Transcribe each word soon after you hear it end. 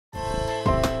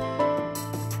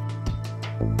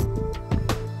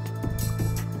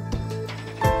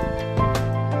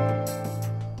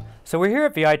So we're here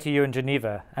at VITU in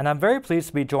Geneva, and I'm very pleased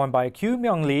to be joined by Gyu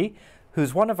Myoung Lee,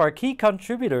 who's one of our key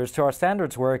contributors to our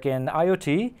standards work in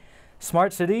IoT,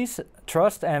 smart cities,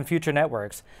 trust, and future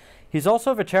networks. He's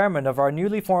also the chairman of our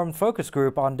newly formed focus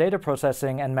group on data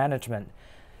processing and management.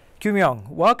 Gyu Myoung,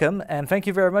 welcome, and thank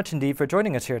you very much indeed for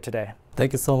joining us here today.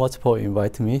 Thank you so much for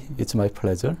inviting me. It's my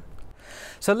pleasure.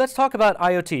 So let's talk about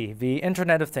IoT, the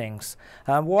Internet of Things.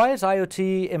 Why is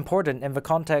IoT important in the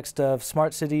context of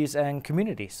smart cities and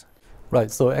communities? Right,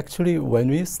 so actually when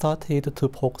we started to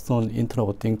focus on Internet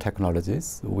of Things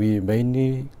technologies, we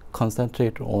mainly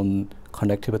concentrate on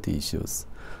connectivity issues.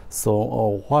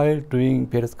 So while doing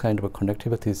various kind of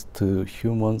connectivities to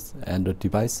humans and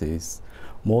devices,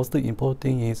 most important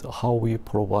thing is how we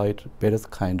provide various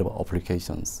kind of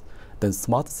applications. Then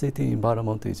smart city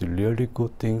environment is really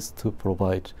good things to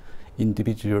provide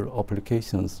individual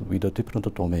applications with the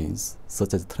different domains,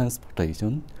 such as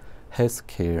transportation,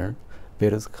 healthcare,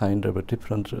 various kind of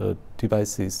different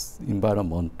devices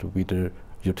environment with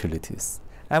utilities.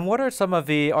 And what are some of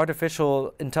the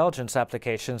artificial intelligence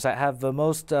applications that have the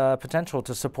most potential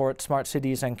to support smart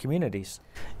cities and communities?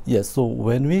 Yes, so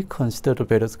when we consider the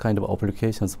various kind of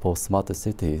applications for smart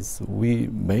cities, we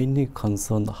mainly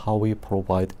concern how we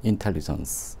provide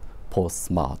intelligence for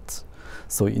smart.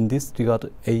 So in this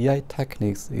regard, AI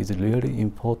techniques is really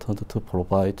important to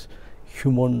provide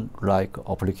human-like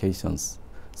applications,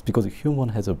 because human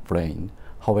has a brain.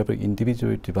 However,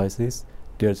 individual devices,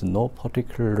 there's no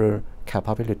particular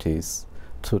capabilities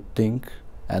to think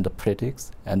and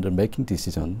predict and making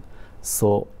decision.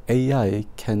 So AI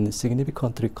can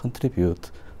significantly contribute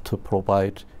to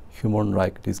provide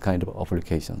human-like these kind of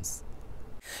applications.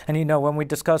 And you know, when we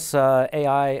discuss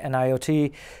AI and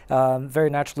IoT, very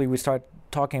naturally we start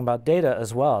talking about data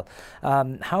as well.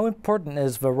 How important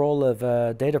is the role of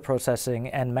data processing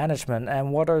and management,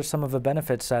 and what are some of the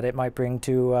benefits that it might bring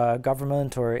to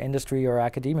government or industry or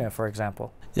academia, for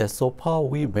example? Yes, so far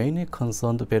we mainly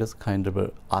concerned various kind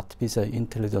of artificial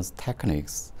intelligence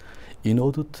techniques. In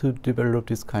order to develop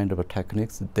this kind of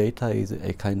techniques, data is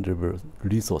a kind of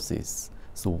resources.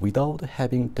 So without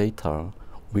having data,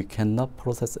 we cannot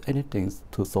process anything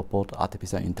to support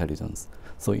artificial intelligence.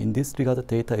 So in this regard,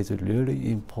 data is a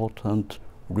really important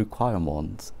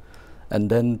requirement. And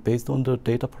then based on the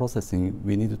data processing,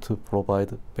 we need to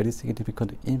provide very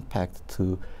significant impact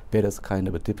to various kind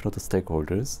of different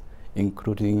stakeholders,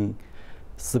 including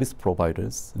service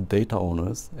providers, data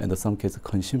owners, and in some cases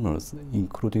consumers,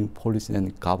 including policy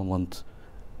and government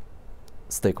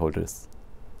stakeholders.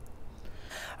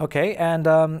 Okay, and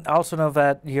I also know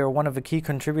that you're one of the key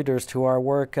contributors to our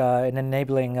work in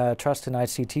enabling trust in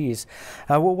ICTs.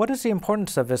 What is the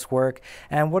importance of this work,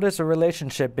 and what is the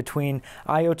relationship between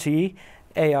IoT,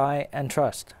 AI, and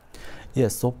trust?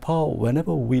 Yes, so far,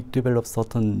 whenever we develop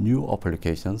certain new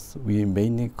applications, we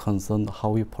mainly concern how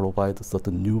we provide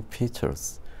certain new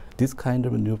features. This kind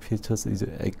of new features is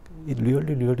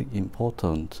really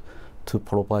important to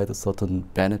provide certain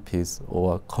benefits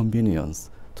or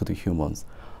convenience to the humans.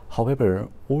 However,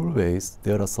 always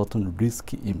there are certain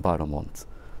risky environments,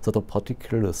 certain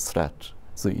particular threat.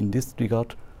 So in this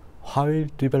regard, while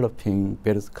developing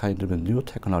various kind of new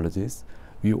technologies,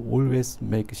 we always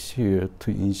make sure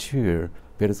to ensure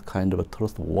various kind of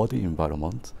trustworthy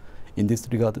environment. In this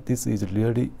regard, this is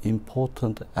really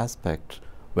important aspect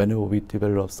whenever we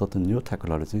develop certain new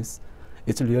technologies.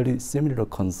 It's really similar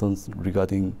concerns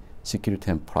regarding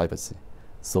security and privacy.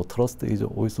 So trust is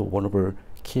also one of our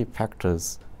key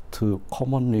factors to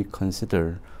commonly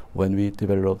consider when we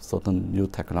develop certain new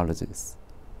technologies.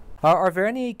 Are there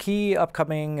any key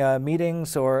upcoming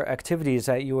meetings or activities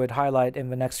that you would highlight in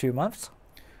the next few months?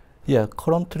 Yeah,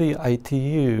 currently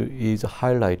ITU is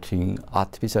highlighting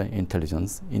artificial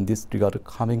intelligence. In this regard,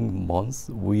 coming months,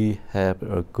 we have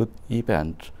a good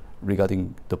event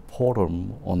regarding the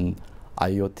forum on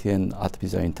IoT and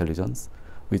artificial intelligence,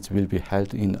 which will be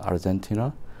held in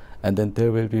Argentina. And then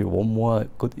there will be one more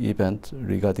good event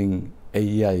regarding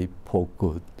AI for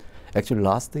good. Actually,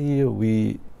 last year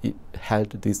we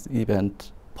held this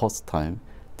event first time.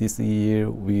 This year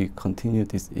we continue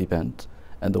this event,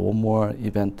 and one more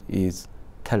event is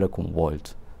Telecom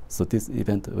World. So this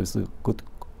event is a good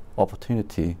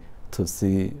opportunity to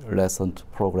see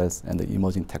recent progress and the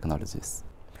emerging technologies.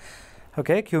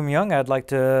 Okay, Gyu Myoung, I'd like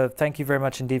to thank you very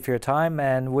much indeed for your time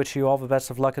and wish you all the best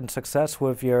of luck and success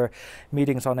with your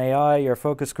meetings on AI, your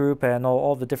focus group, and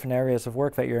all the different areas of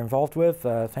work that you're involved with.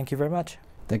 Thank you very much.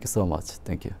 Thank you so much.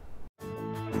 Thank you.